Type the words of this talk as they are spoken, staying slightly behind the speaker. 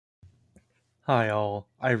Hi, all.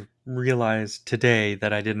 I realized today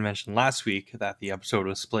that I didn't mention last week that the episode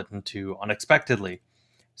was split into unexpectedly.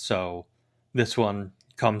 So this one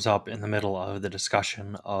comes up in the middle of the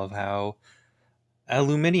discussion of how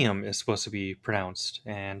aluminium is supposed to be pronounced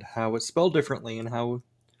and how it's spelled differently and how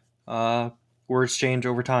words change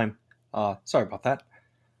over time. Sorry about that.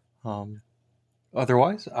 Um,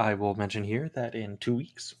 Otherwise, I will mention here that in 2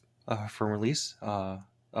 weeks from release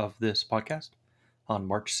of this podcast, on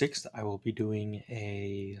March 6th, I will be doing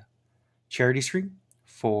a charity stream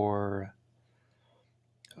for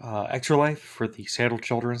Extra Life for the Seattle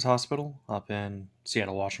Children's Hospital up in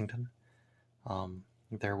Seattle, Washington.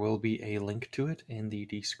 There will be a link to it in the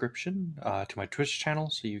description to my Twitch channel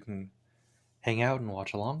so you can hang out and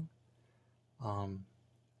watch along.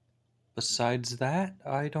 Besides that,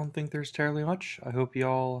 I don't think there's terribly much. I hope you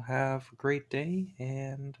all have a great day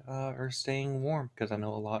and are staying warm because I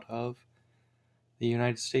know a lot of the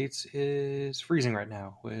United States is freezing right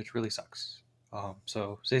now, which really sucks.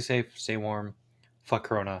 So stay safe, stay warm. Fuck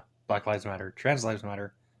Corona. Black Lives Matter. Trans Lives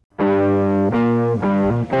Matter.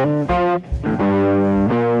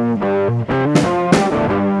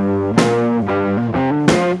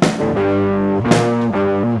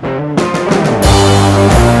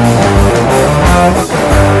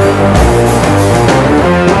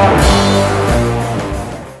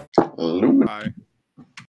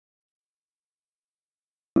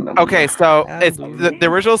 Okay, so it's the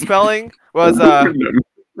original spelling was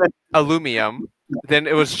aluminum, then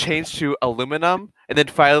it was changed to aluminum, and then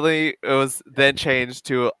finally it was then changed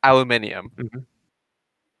to aluminium. Mhm.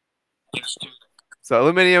 So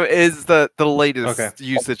aluminium is the latest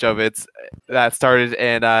usage of it that started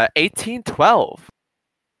in 1812.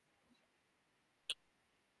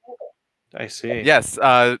 I see. Yes,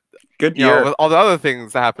 Good you year. know, with all the other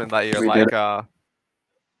things that happened that year, We like did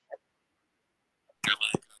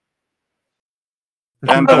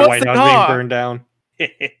And But the what's White the House dog? being burned down.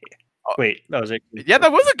 Wait, that was it. yeah,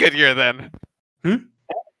 that was a good year then. Hmm?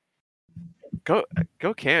 Go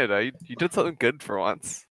Canada! You did something good for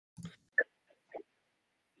once.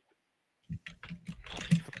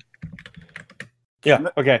 Yeah,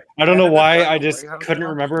 okay. I don't know why I just couldn't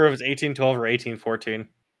remember if it was 1812 or 1814.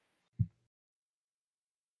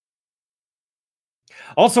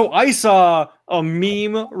 Also, I saw a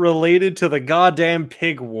meme related to the goddamn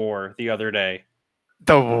pig war the other day.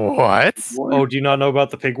 The what? Oh, do you not know about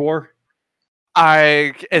the pig war?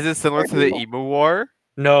 Is it similar to the Emu War?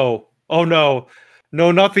 No. Oh no.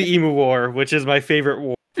 No, not the emu war, which is my favorite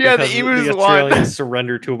war. Yeah, the because emus the won. Australians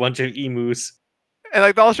surrendered to a bunch of emus. And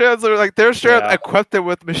like the Australians are like they're straight up Yeah. equipped them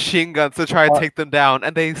with machine guns to try and take them down,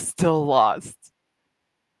 and they still lost.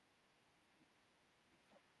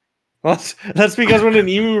 Well, that's because when an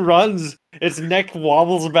emu runs, its neck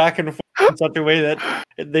wobbles back and forth in such a way that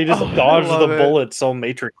they just dodge the bullets, all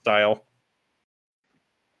Matrix style.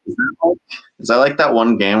 Is that like that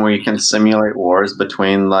one game where you can simulate wars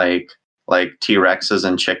between like T-Rexes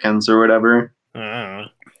and chickens or whatever?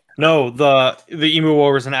 No, the emu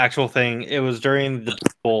war was an actual thing. It was during the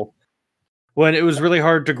Bowl when it was really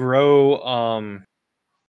hard to grow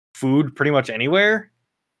food pretty much anywhere.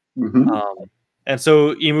 Mm-hmm. And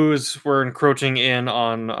so emus were encroaching in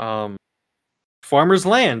on farmers'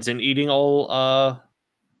 lands and eating all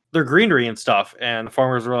their greenery and stuff. And the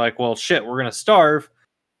farmers were like, well, shit, we're going to starve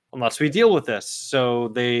unless we deal with this. So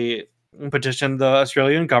they petitioned the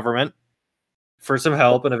Australian government for some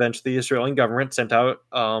help, and eventually the Australian government sent out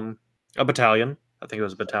a battalion. I think it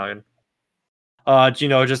was a battalion.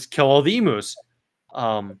 Just kill all the emus.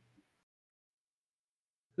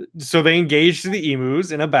 So they engaged the emus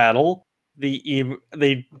in a battle.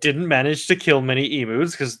 They didn't manage to kill many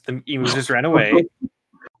emus because the emus just ran away.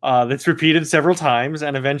 That's repeated several times,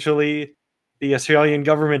 and eventually the Australian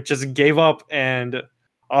government just gave up and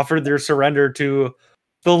offered their surrender to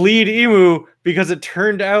the lead emu, because it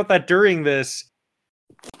turned out that during this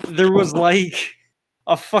there was like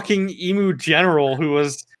a fucking emu general who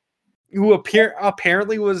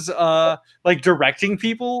apparently was like directing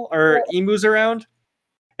people or emus around.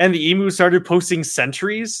 And the emus started posting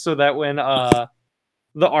sentries so that when the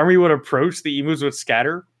army would approach, the emus would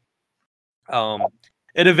scatter.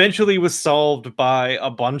 It eventually was solved by a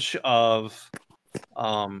bunch of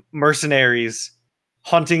mercenaries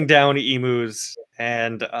hunting down emus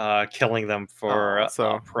and killing them for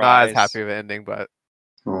so prize. not as happy of an ending, but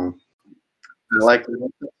I like the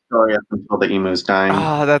story up until the emus dying.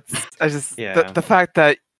 The fact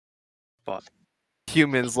that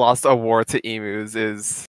humans lost a war to emus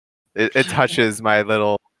is it touches my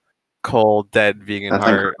little cold, dead vegan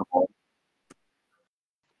heart. Incredible.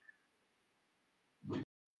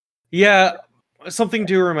 Yeah, something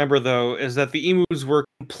to remember, though, is that the emus were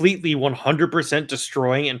completely 100%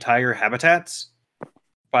 destroying entire habitats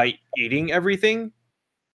by eating everything.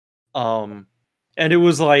 And it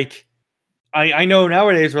was like, I know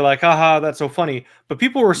nowadays we're like, haha, that's so funny, but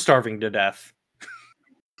people were starving to death.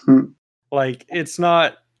 Like, it's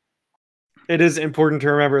not. It is important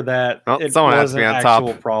to remember that it was an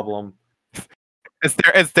actual problem.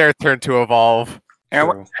 It's their turn to evolve.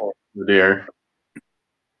 Oh dear.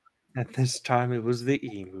 At this time, it was the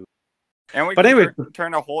emu. And we can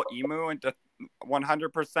turn a whole emu into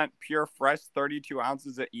 100% pure, fresh 32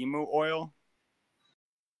 ounces of emu oil.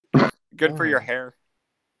 Good for your hair.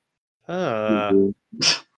 Anyways,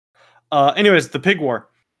 the pig war.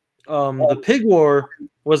 The pig war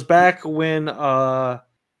was back when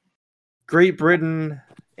Great Britain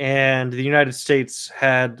and the United States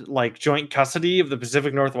had like joint custody of the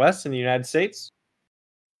Pacific Northwest in the United States.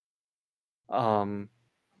 And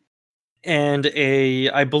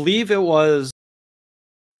I believe there was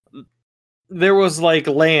like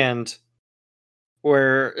land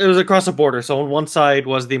where it was across a border. So on one side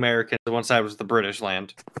was the American, on one side was the British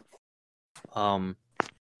land. And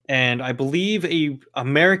I believe a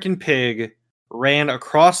American pig ran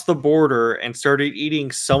across the border and started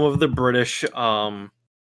eating some of the British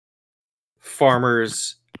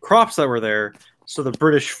farmers' crops that were there. So the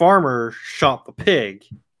British farmer shot the pig.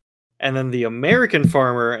 And then the American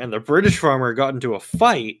farmer and the British farmer got into a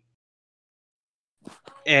fight,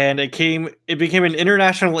 and it became an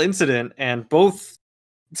international incident, and both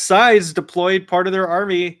sides deployed part of their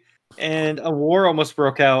army, and a war almost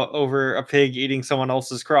broke out over a pig eating someone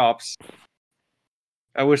else's crops.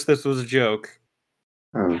 I wish this was a joke.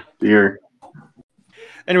 Oh dear.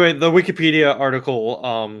 Anyway, the Wikipedia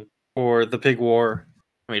article for the pig war.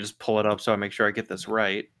 Let me just pull it up so I make sure I get this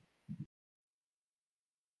right.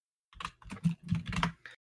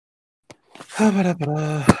 The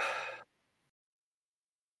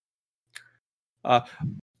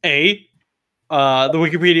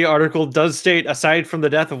Wikipedia article does state, aside from the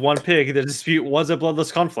death of one pig, the dispute was a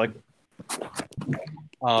bloodless conflict.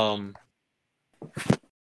 But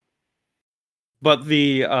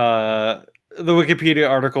the Wikipedia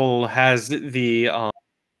article has the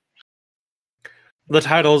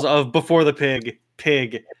titles of Before the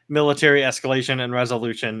Pig, Military Escalation and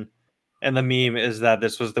Resolution. And the meme is that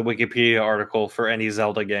this was the Wikipedia article for any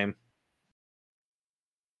Zelda game.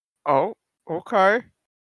 Oh, okay.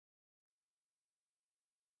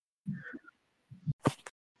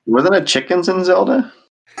 Wasn't it chickens in Zelda?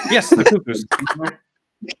 Yes, the cuckoos.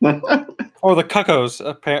 Or the cuckoos,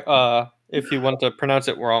 if you want to pronounce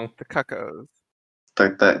it wrong. The cuckoos.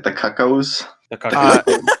 The cuckoos? The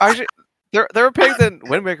cuckoos. Actually, there were pigs in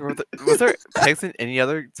Wind Waker. Was there pigs in any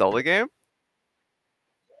other Zelda game?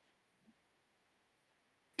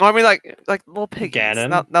 Well, I mean, like little piggies,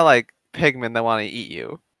 not like pigmen that want to eat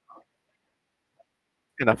you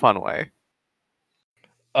in a fun way.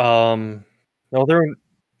 No, they're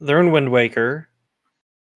in Wind Waker.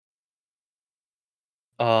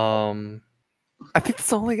 I think that's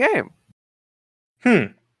the only game.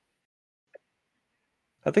 I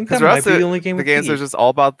think that might be the only game. The games are just all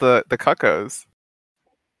about the cuckoos.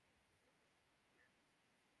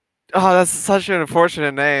 Oh, that's such an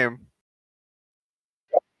unfortunate name.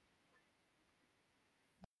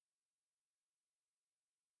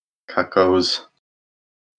 Cuckoos.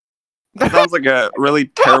 Sounds like a really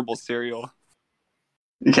terrible cereal.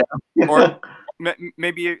 Yeah. Or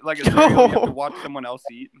maybe like a cereal you have to watch someone else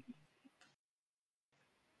eat.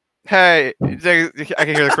 Hey, I can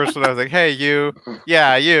hear the Christian. I was like, hey, you.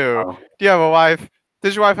 Yeah, you. Do you have a wife?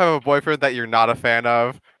 Does your wife have a boyfriend that you're not a fan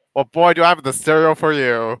of? Well, boy, do I have the cereal for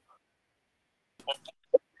you.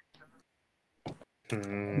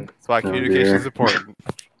 That's why communication is important.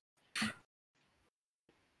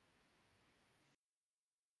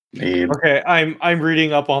 Okay, I'm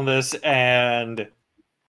reading up on this, and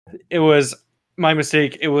it was my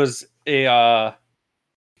mistake. It was an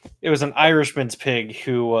Irishman's pig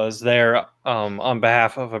who was there on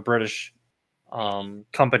behalf of a British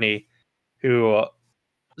company whose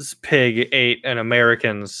pig ate an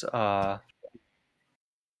American's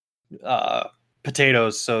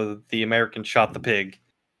potatoes, so the American shot the pig.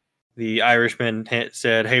 The Irishman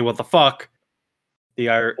said, "Hey, what the fuck?"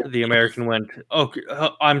 The American went, "Oh,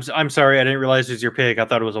 I'm sorry, I didn't realize it was your pig. I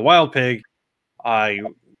thought it was a wild pig. How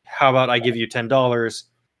about I give you $10?"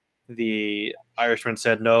 The Irishman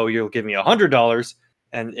said, "No, you'll give me $100."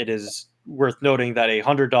 And it is worth noting that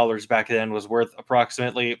 $100 back then was worth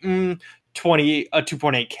approximately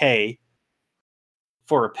 2.8K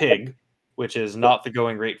for a pig, which is not the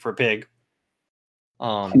going rate for a pig.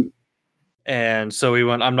 And so he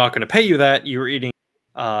went, I'm not going to pay you that. You were eating,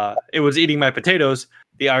 it was eating my potatoes.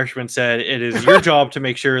 The Irishman said, it is your job to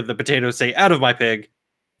make sure the potatoes stay out of my pig.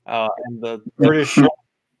 And the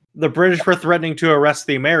British were threatening to arrest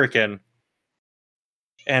the American.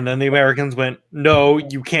 And then the Americans went, no,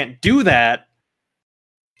 you can't do that.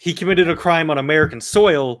 He committed a crime on American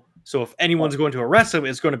soil. So if anyone's going to arrest him,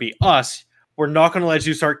 it's going to be us. We're not going to let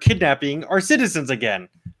you start kidnapping our citizens again.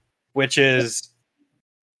 Which is,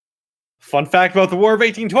 fun fact about the War of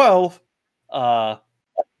 1812.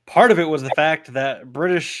 Part of it was the fact that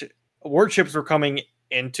British warships were coming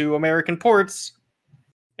into American ports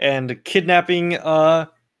and kidnapping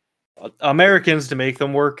Americans to make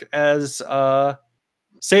them work as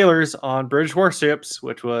sailors on British warships,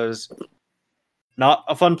 which was not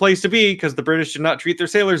a fun place to be because the British did not treat their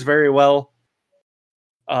sailors very well.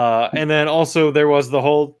 And then also there was the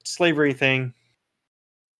whole slavery thing.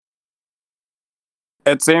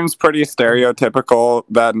 It seems pretty stereotypical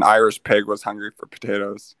that an Irish pig was hungry for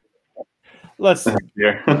potatoes. Let's not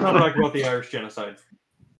talk about the Irish genocide.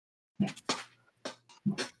 Because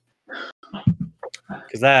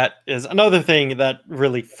that is another thing that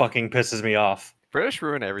really fucking pisses me off. British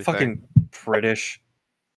ruin everything. Fucking British.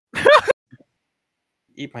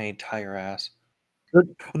 Eat my entire ass.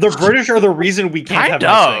 The British are the reason we can't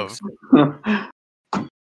have these things.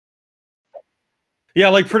 Yeah,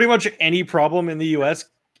 like pretty much any problem in the US,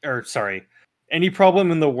 or sorry, any problem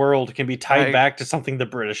in the world can be tied back to something the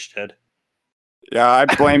British did. Yeah, I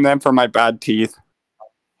blame them for my bad teeth.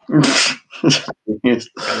 Yeah,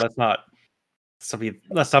 let's not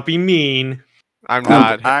be mean. I'm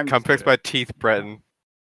not. Come fix my teeth, Breton.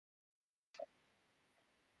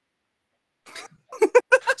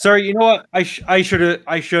 Sorry, you know what? I should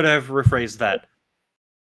have rephrased that.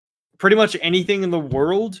 Pretty much anything in the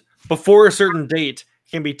world before a certain date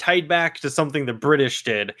can be tied back to something the British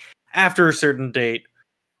did. After a certain date,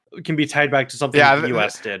 it can be tied back to something the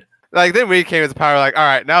US did. Like, then we came to power, like, all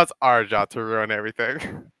right, now it's our job to ruin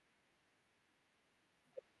everything.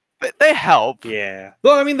 They help. Yeah.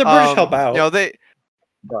 Well, I mean, the British help out. You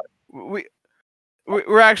know,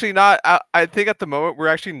 we're actually not, I think at the moment, we're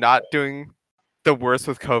actually not doing the worst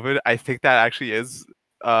with COVID. I think that actually is,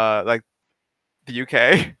 like, the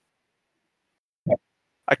UK.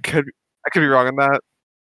 I could be wrong on that.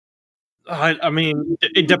 I mean,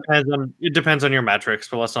 it depends on your metrics,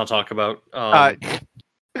 but let's not talk about the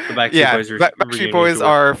Backstreet Boys. Backstreet Boys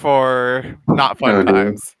are for not fun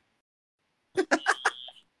times.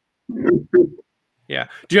 Yeah.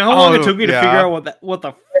 Do you know how long it took me to figure out what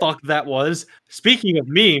the fuck that was? Speaking of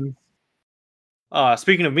memes,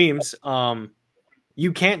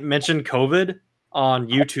 you can't mention COVID on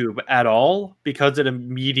YouTube at all because it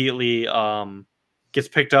immediately gets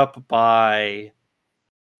picked up by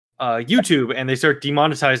YouTube, and they start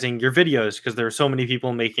demonetizing your videos because there are so many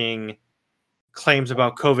people making claims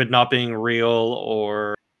about COVID not being real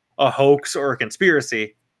or a hoax or a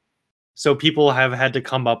conspiracy. So people have had to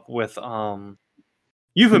come up with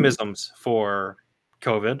euphemisms for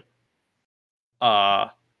COVID.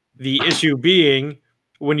 The issue being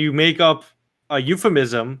when you make up a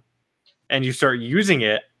euphemism and you start using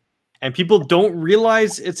it, and people don't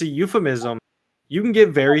realize it's a euphemism, you can get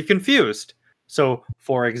very confused. So,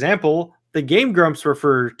 for example, the Game Grumps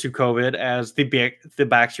refer to COVID as the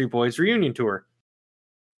Backstreet Boys reunion tour.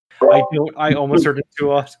 I almost heard it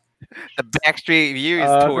to us. The Backstreet Views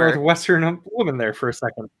tour. Northwestern woman there for a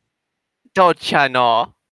second. Don't ya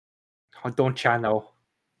know? Oh, don't ya know?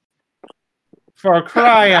 For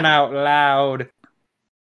crying out loud.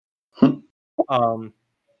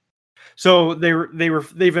 So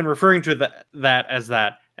they've been referring to that as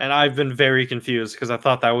that, and I've been very confused because I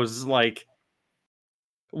thought that was like,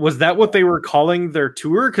 was that what they were calling their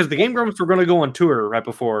tour? Because the Game Grumps were going to go on tour right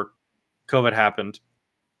before COVID happened.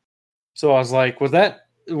 So I was like,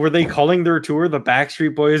 were they calling their tour the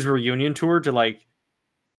Backstreet Boys reunion tour to like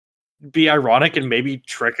be ironic and maybe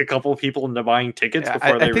trick a couple of people into buying tickets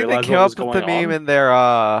before they realized what was going on? I think they came up with the meme in their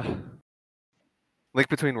Link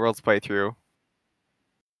Between Worlds playthrough.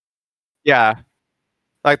 Yeah,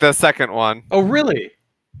 like the second one. Oh, really?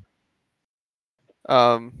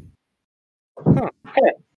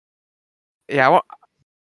 Yeah. Well,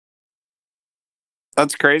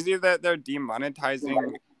 that's crazy that they're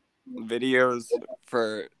demonetizing videos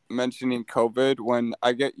for mentioning COVID when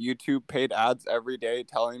I get YouTube paid ads every day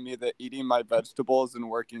telling me that eating my vegetables and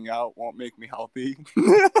working out won't make me healthy.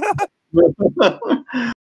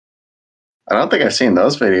 I don't think I've seen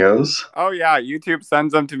those videos. Oh yeah, YouTube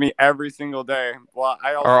sends them to me every single day. Well,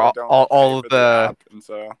 I also or don't all of the app, and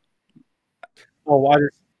so. Oh, I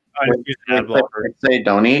just use an ad blocker. They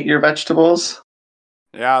don't eat your vegetables.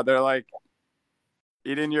 Yeah, they're like,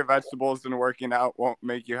 eating your vegetables and working out won't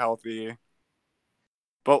make you healthy.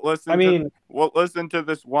 But I mean, listen to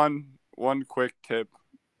this one quick tip.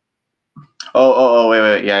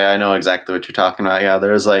 Wait. Yeah, I know exactly what you're talking about. Yeah,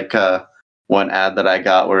 there's like one ad that I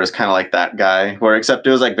got where it's kind of like that guy, where except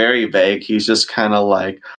it was like very vague. He's just kind of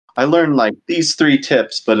like, I learned like these 3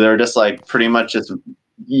 tips, but they're just like pretty much just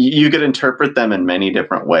you could interpret them in many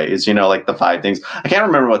different ways. You know, like the 5 things. I can't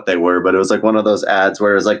remember what they were, but it was like one of those ads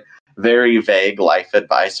where it was like very vague life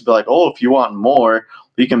advice to be like, oh, if you want more,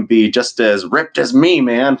 you can be just as ripped as me,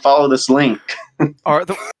 man. Follow this link.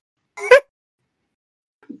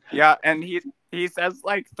 Yeah, and he says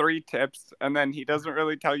like 3 tips, and then he doesn't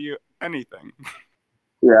really tell you anything.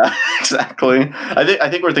 Yeah, exactly. I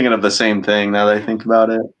think we're thinking of the same thing now that I think about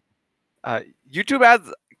it. YouTube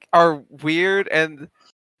ads are weird, and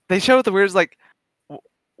they show the weirdest. Like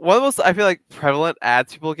one of the most I feel like prevalent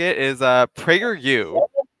ads people get is PragerU.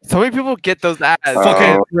 So many people get those ads.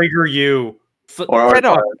 Fucking PragerU. I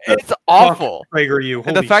know it's awful. PragerU.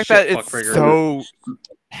 And the fact that it's so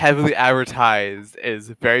heavily advertised is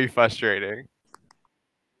very frustrating.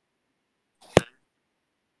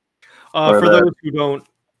 For those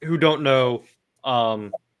who don't know,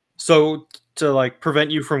 so to like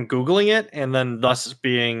prevent you from Googling it and then thus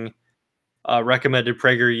being recommended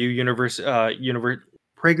PragerU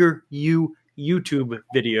PragerU YouTube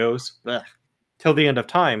videos till the end of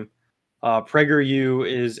time. PragerU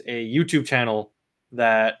is a YouTube channel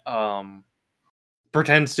that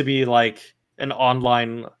pretends to be like an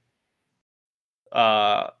online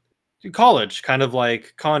college, kind of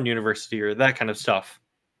like Khan University or that kind of stuff.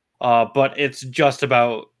 But it's just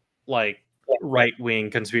about like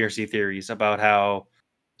right-wing conspiracy theories about how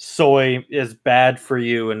soy is bad for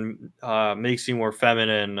you and makes you more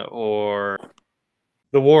feminine, or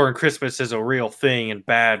the war on Christmas is a real thing and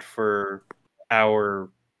bad for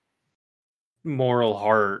our moral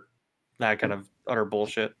heart. That kind of utter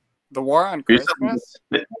bullshit. The war on Christmas?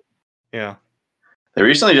 Yeah. They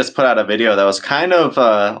recently just put out a video that was kind of,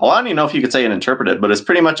 I don't even know if you could say it interpreted, but it's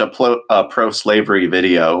pretty much a pro-slavery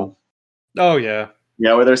video. Oh, yeah.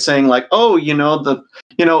 Yeah, where they're saying like, oh,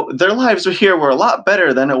 their lives here were a lot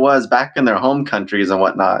better than it was back in their home countries and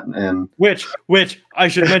whatnot. And which I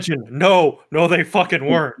should mention, no, they fucking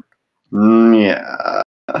weren't. Yeah.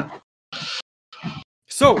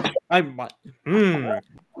 So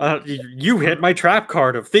you hit my trap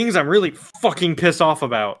card of things I'm really fucking pissed off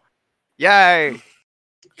about. Yay!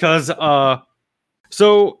 Because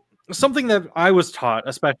so something that I was taught,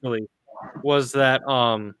 especially, was that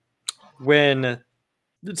when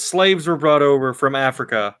slaves were brought over from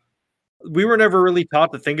Africa, we were never really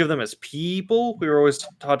taught to think of them as people. We were always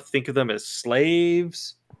taught to think of them as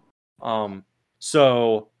slaves.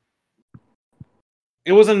 So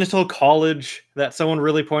it wasn't until college that someone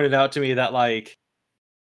really pointed out to me that like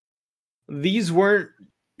these weren't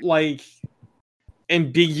like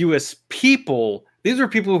ambiguous people. These were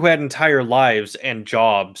people who had entire lives and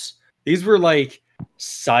jobs. These were like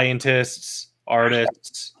scientists,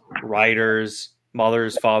 artists, writers,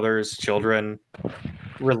 mothers, fathers, children,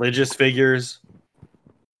 religious figures.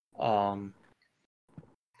 Because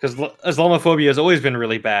Islamophobia has always been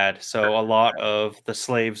really bad. So a lot of the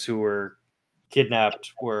slaves who were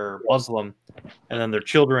kidnapped were Muslim, and then their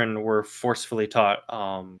children were forcefully taught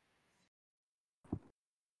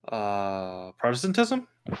Protestantism.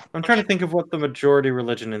 I'm trying to think of what the majority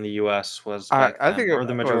religion in the U.S. was. I think or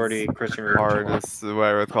the majority Christian religion. Is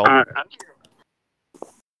what it's called.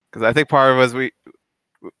 Because I think part of it was we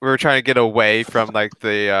were trying to get away from like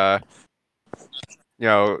the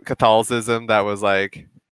Catholicism that was like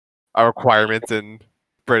a requirement in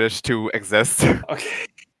British to exist. Okay.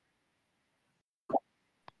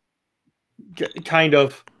 Kind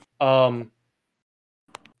of.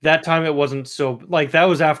 That time it wasn't so like that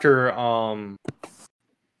was after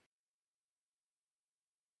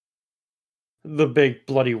the big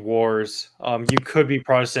bloody wars. You could be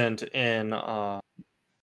Protestant in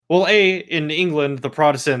in England the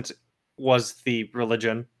Protestant was the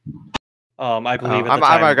religion. I believe at the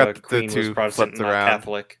time the Queen was Protestant, not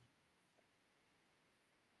Catholic.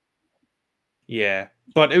 Yeah,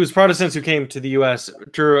 but it was Protestants who came to the U.S.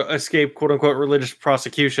 to escape "quote-unquote" religious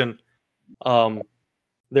prosecution.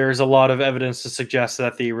 There's a lot of evidence to suggest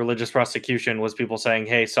that the religious prosecution was people saying,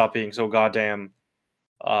 "Hey, stop being so goddamn,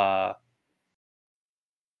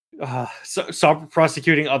 stop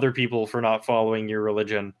prosecuting other people for not following your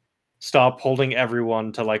religion. Stop holding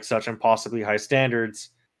everyone to like such impossibly high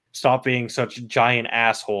standards. Stop being such giant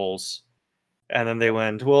assholes." And then they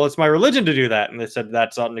went, "Well, it's my religion to do that." And they said,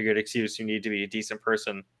 "That's not a good excuse. You need to be a decent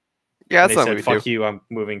person." Yeah, and that's they said, "Fuck you, I'm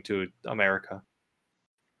moving to America."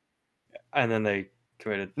 And then they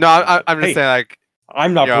committed. No, I'm just Hey, saying, like,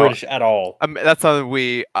 I'm not you know, British at all. that's something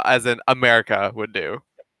we, as in America, would do.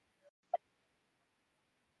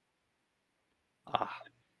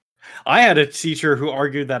 I had a teacher who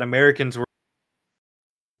argued that Americans were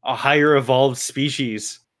a higher evolved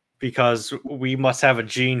species because we must have a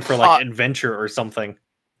gene for like adventure or something.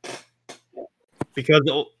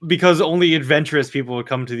 Because only adventurous people would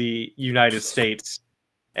come to the United States,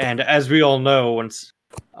 and as we all know, once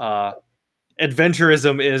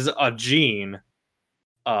adventurism is a gene,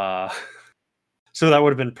 so that would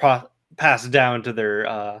have been passed down to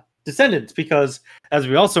their descendants. Because, as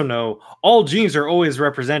we also know, all genes are always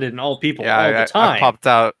represented in all people all the time. I popped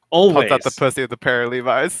out Always. the pussy of the pair of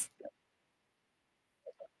Levi's.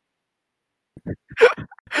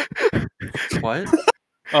 What?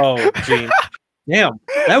 Oh, gene. Damn,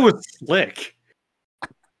 that was slick.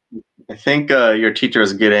 I think your teacher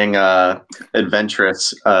is getting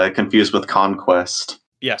adventurous confused with conquest.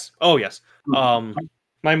 Yes. Oh, yes.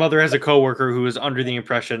 My mother has a coworker who is under the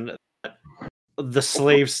impression that the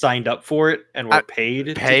slaves signed up for it and were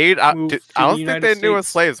paid. Paid? I don't think they knew what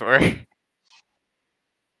slaves were.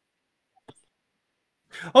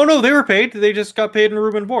 Oh no, they were paid. They just got paid in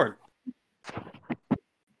room and board.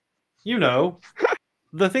 You know,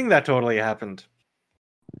 the thing that totally happened.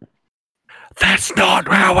 That's not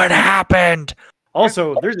how it happened.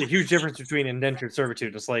 Also, there's a huge difference between indentured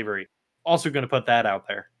servitude and slavery. Also going to put that out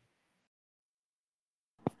there.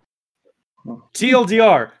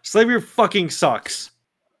 TLDR, slavery fucking sucks.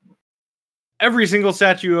 Every single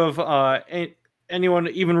statue of anyone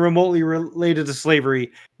even remotely related to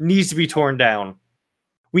slavery needs to be torn down.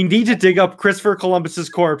 We need to dig up Christopher Columbus's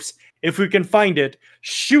corpse, if we can find it,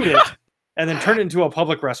 shoot it, and then turn it into a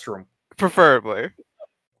public restroom. Preferably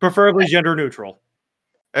gender neutral.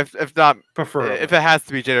 If not, preferably. If it has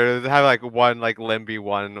to be gender, have like one like limb be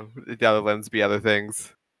one, the other limbs be other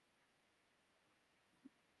things.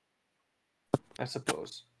 I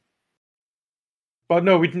suppose. But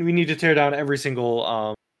no, we need to tear down every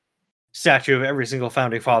single statue of every single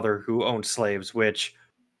founding father who owned slaves, which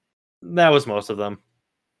that was most of them.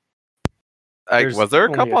 Was there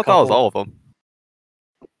a couple? I thought it was all of them.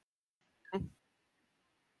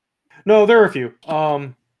 No, there are a few.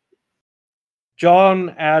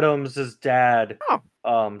 John Adams' dad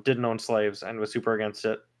didn't own slaves and was super against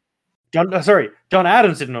it. John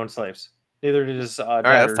Adams didn't own slaves. Neither did his dad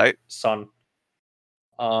or son.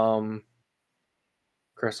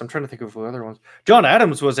 Chris, I'm trying to think of the other ones. John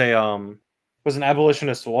Adams was an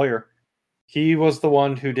abolitionist lawyer. He was the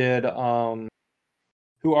one who did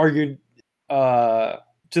who argued to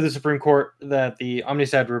the Supreme Court that the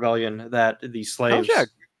Amistad Rebellion, that the slaves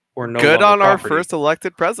were no good longer on our property. first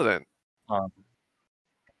elected president.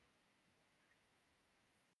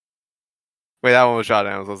 Wait, that one was John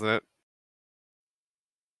Adams, wasn't it?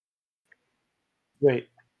 Wait.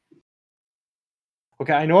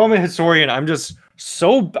 Okay, I know I'm a historian. I'm just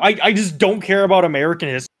I just don't care about American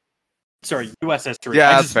history. Sorry, U.S. history.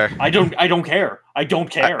 Yeah, that's fair. I don't care. I don't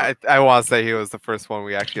care. I want to say he was the first one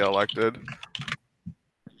we actually elected.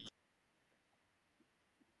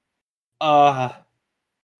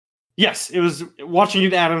 Yes, it was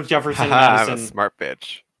Washington, Adams, Jefferson, Madison, I'm a smart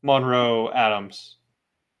bitch. Monroe, Adams.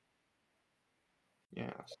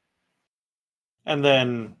 Yes. And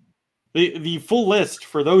then the full list,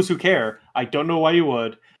 for those who care, I don't know why you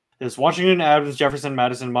would, is Washington, Adams, Jefferson,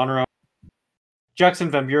 Madison, Monroe,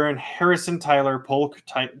 Jackson, Van Buren, Harrison, Tyler, Polk,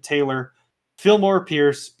 Taylor, Fillmore,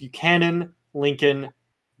 Pierce, Buchanan, Lincoln,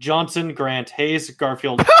 Johnson, Grant, Hayes,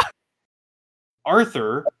 Garfield,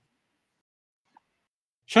 Arthur,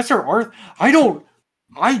 Chester Arthur. I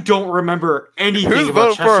don't remember anything Who's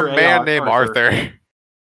about voting for Chester a man named Arthur?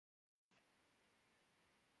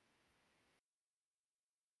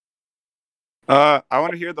 I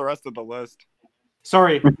want to hear the rest of the list.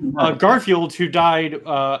 Sorry, Garfield, who died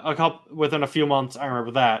within a few months. I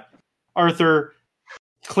remember that. Arthur,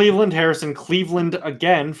 Cleveland, Harrison, Cleveland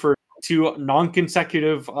again for 2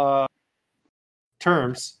 non-consecutive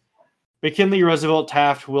terms. McKinley, Roosevelt,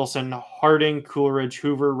 Taft, Wilson, Harding, Coolidge,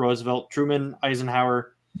 Hoover, Roosevelt, Truman,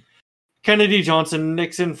 Eisenhower, Kennedy, Johnson,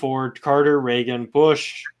 Nixon, Ford, Carter, Reagan,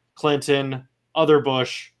 Bush, Clinton, other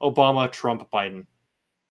Bush, Obama, Trump, Biden.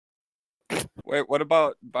 Wait, what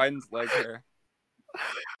about Biden's leg hair?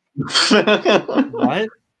 What?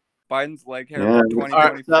 Biden's leg hair for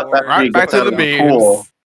 2024. Right, back to the memes. Cool.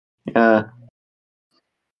 Yeah.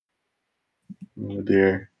 Oh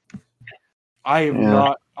dear. I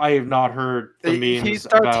have not heard the memes. He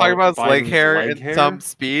started talking about his leg hair in some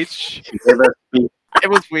speech. It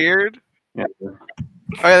was weird. Yeah. Oh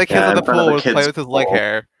yeah, the kids on the pool would play with his leg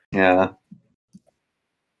hair. Yeah.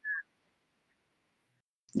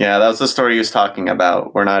 Yeah, that was the story he was talking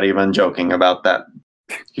about. We're not even joking about that.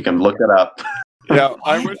 You can look it up. Yeah,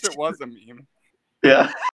 I wish it was a meme.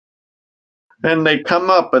 Yeah. And they'd come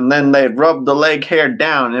up and then they'd rub the leg hair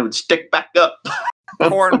down and it would stick back up.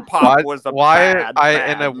 Corn Pop was a why bad, I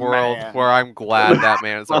bad in a world man. where I'm glad that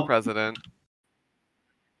man is our president?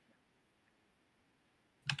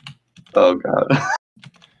 Oh god.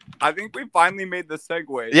 I think we finally made the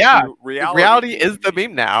segue. Yeah, to reality. Reality is the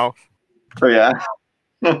meme now. Oh yeah.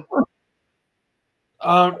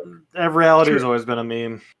 Reality has always been a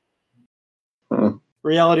meme. Hmm.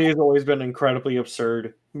 Reality has always been incredibly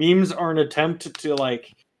absurd. Memes are an attempt to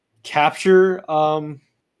like capture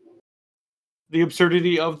the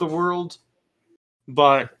absurdity of the world,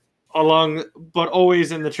 but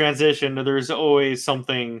always in the transition, there's always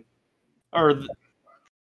something,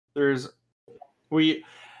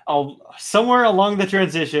 somewhere along the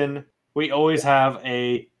transition, we always have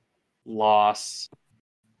a loss.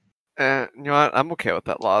 You know what? I'm okay with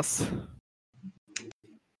that loss.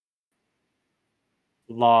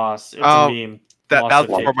 Loss. It's a meme. That Loss was of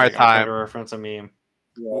before my JPEG. I'm trying time. to reference a meme.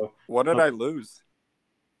 What did I lose?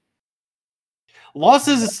 Loss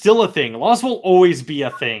is still a thing. Loss will always be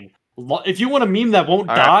a thing. If you want a meme that won't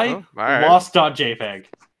die, loss.jpg.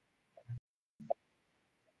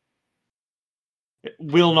 It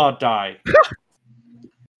will not die.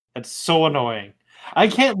 It's so annoying. I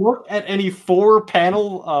can't look at any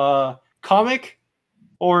 4-panel comic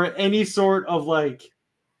or any sort of like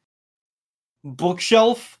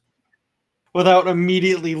bookshelf without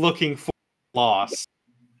immediately looking for loss.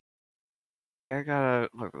 I gotta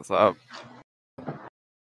look this up.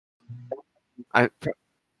 This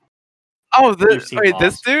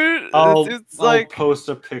dude? I'll This dude's like post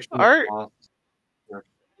a picture art? of Lost.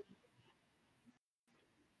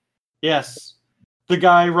 Yes. The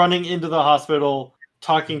guy running into the hospital,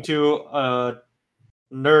 talking to a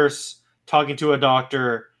nurse, talking to a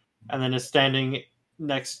doctor, and then is standing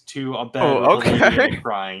next to a bed with a lady in it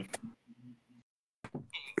crying.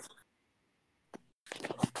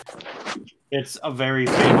 It's a very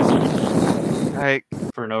famous like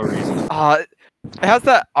for no reason. It has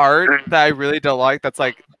that art that I really don't like. That's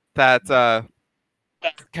like that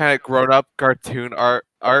kind of grown up cartoon art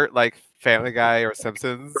like Family Guy or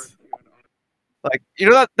Simpsons. Like, you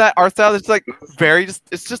know that art style is like very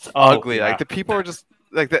it's just ugly. Yeah. Like the people are just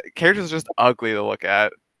like the characters are just ugly to look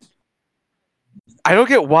at. I don't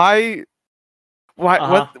get what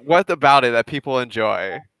about it that people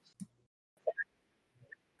enjoy.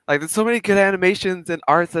 Like there's so many good animations and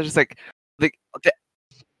arts that just like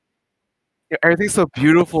everything's so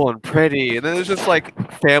beautiful and pretty, and then there's just like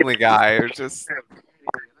Family Guy, it's just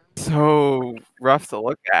so rough to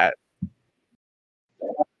look at.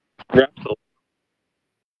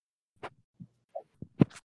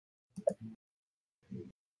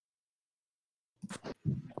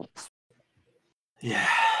 Yeah.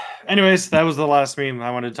 Anyways, that was the last meme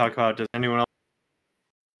I wanted to talk about. Does anyone else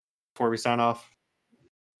before we sign off?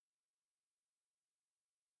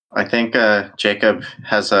 I think Jacob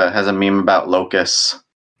has a meme about locusts.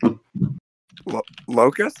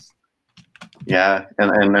 Locusts? Yeah,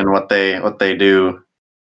 and what they do,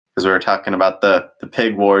 because we were talking about the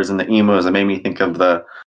pig wars and the emos. It made me think of the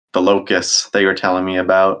locusts that you were telling me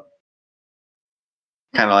about.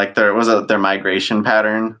 Kind of like their migration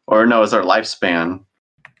pattern, or no, it was their lifespan.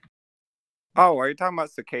 Oh, are you talking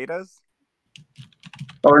about cicadas?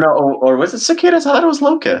 Or no, or was it cicadas? I thought it was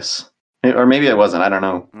locusts. Or maybe it wasn't. I don't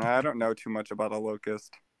know. I don't know too much about a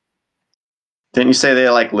locust. Didn't you say they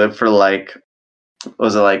like live for like,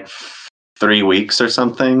 was it like 3 weeks or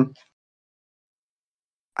something?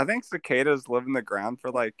 I think cicadas live in the ground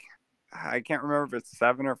for like, I can't remember if it's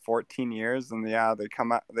 7 or 14 years, and yeah, they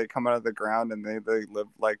come out of the ground and they live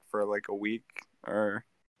like for like a week or.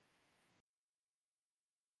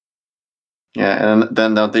 Yeah, and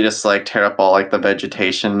then don't they just like tear up all like the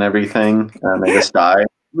vegetation and everything, and they just die?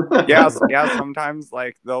 Yeah. Sometimes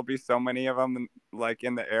like there'll be so many of them like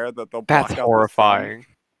in the air that they'll. That's horrifying.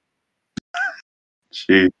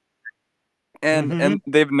 Gee. And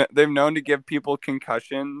they've known to give people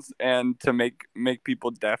concussions and to make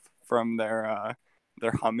people deaf from their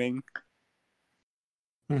humming.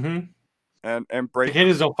 Mm-hmm. And break.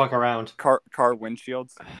 Cicadas don't fuck around. Car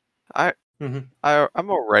windshields. I'm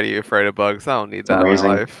already afraid of bugs. I don't need that in my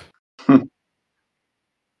life.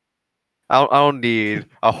 I don't need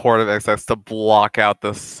a horde of insects to block out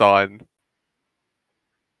the sun.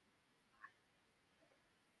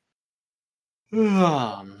 If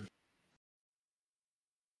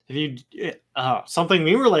you something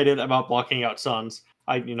meme related about blocking out suns,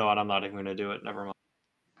 you know what? I'm not even going to do it. Never mind.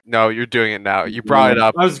 No, you're doing it now. You brought it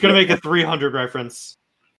up. I was going to make a 300 reference.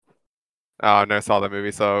 Oh, I never saw that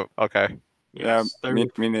movie, so okay. Yes, Yeah, me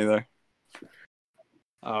neither.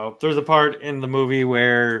 there's a part in the movie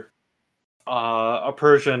where a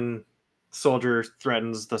Persian soldier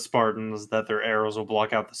threatens the Spartans that their arrows will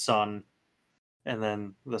block out the sun, and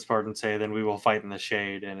then the Spartans say, "Then we will fight in the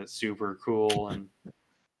shade," and it's super cool and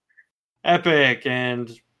epic.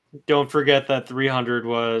 And don't forget that 300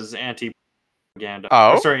 was anti-propaganda.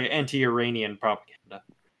 Oh? Sorry, anti-Iranian propaganda.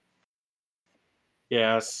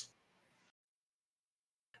 Yes.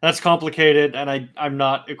 That's complicated, and I'm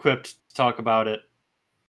not equipped to talk about it.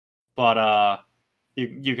 But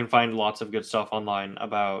you can find lots of good stuff online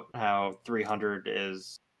about how 300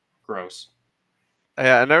 is gross.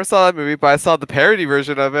 Yeah, I never saw that movie, but I saw the parody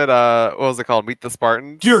version of it. What was it called? Meet the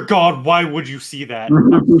Spartans. Dear God, why would you see that?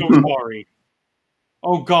 I'm so sorry.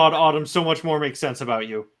 Oh God, Autumn, so much more makes sense about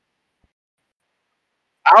you.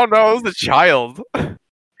 I don't know. I was a child.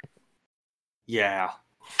 Yeah.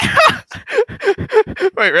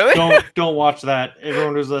 Wait, really? Don't watch that.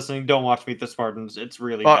 Everyone who's listening, don't watch Meet the Spartans. It's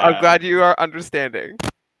really Well, bad. I'm glad you are understanding.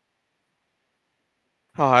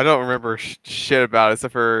 Oh, I don't remember shit about it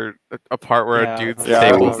except for a part where Yeah, a dude yeah,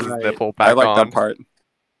 staples right. his nipple back I like on. that part.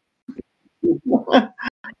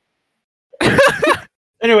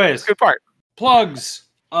 Anyways, Good part. plugs.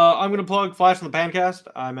 I'm going to plug Flash in the Pancast.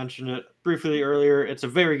 I mentioned it briefly earlier. It's a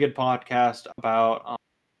very good podcast about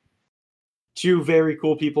two very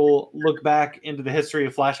cool people look back into the history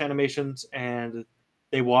of Flash animations, and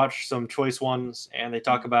they watch some choice ones, and they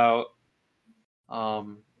talk about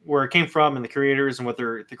where it came from and the creators and what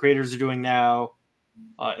the creators are doing now.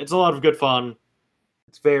 It's a lot of good fun.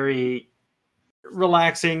 It's very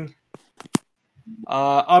relaxing.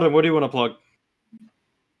 Autumn, what do you want to plug?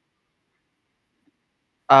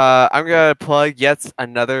 I'm gonna plug yet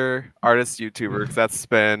another artist YouTuber because that's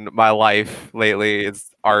been my life lately. It's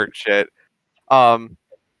art shit.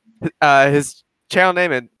 His channel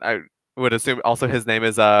name, and I would assume also his name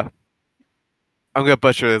is I'm gonna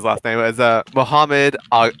butcher his last name. Is Mohammed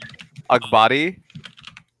Agbadi.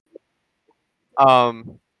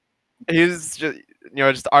 He's just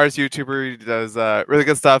just artist YouTuber. He does really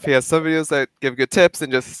good stuff. He has some videos that give good tips and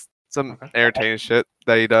just some entertaining shit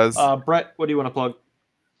that he does. Brett, what do you want to plug?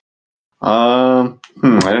 I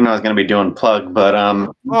didn't know I was gonna be doing plug, but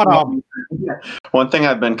one thing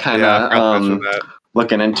I've been kind Yeah, I forgot to of mention that.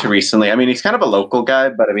 looking into recently. I mean, he's kind of a local guy,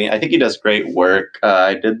 but I mean, I think he does great work.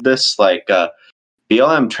 I did this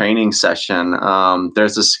BLM training session.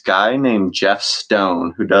 There's this guy named Jeff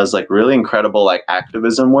Stone who does like really incredible like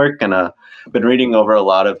activism work, and I've been reading over a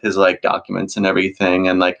lot of his like documents and everything.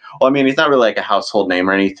 And like, well, I mean, he's not really like a household name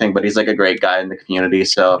or anything, but he's like a great guy in the community.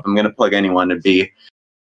 So if I'm gonna plug anyone, it'd be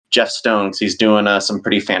Jeff Stone, because he's doing some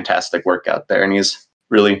pretty fantastic work out there, and he's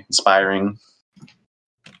really inspiring.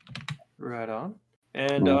 Right on.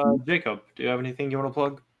 And Jacob, do you have anything you want to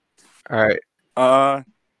plug? All right.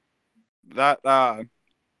 That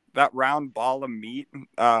round ball of meat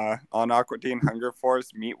on Aqua Teen Hunger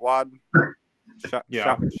Force Meat Wad. Shout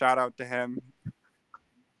out to him.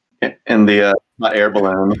 And the air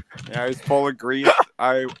balloon. Yeah, he's full of grease.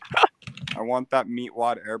 I want that Meat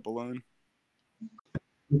Wad air balloon.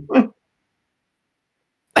 We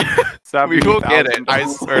will get it. I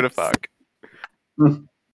swear to fuck. We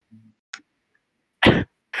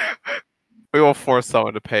will force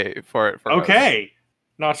someone to pay for it. Okay.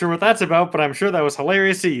 Not sure what that's about, but I'm sure that was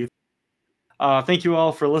hilarious to you. Thank you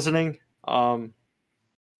all for listening. Hope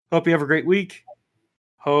you have a great week.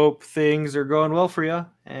 Hope things are going well for you.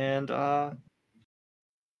 And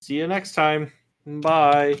see you next time.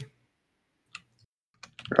 Bye.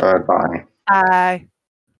 Goodbye. Bye.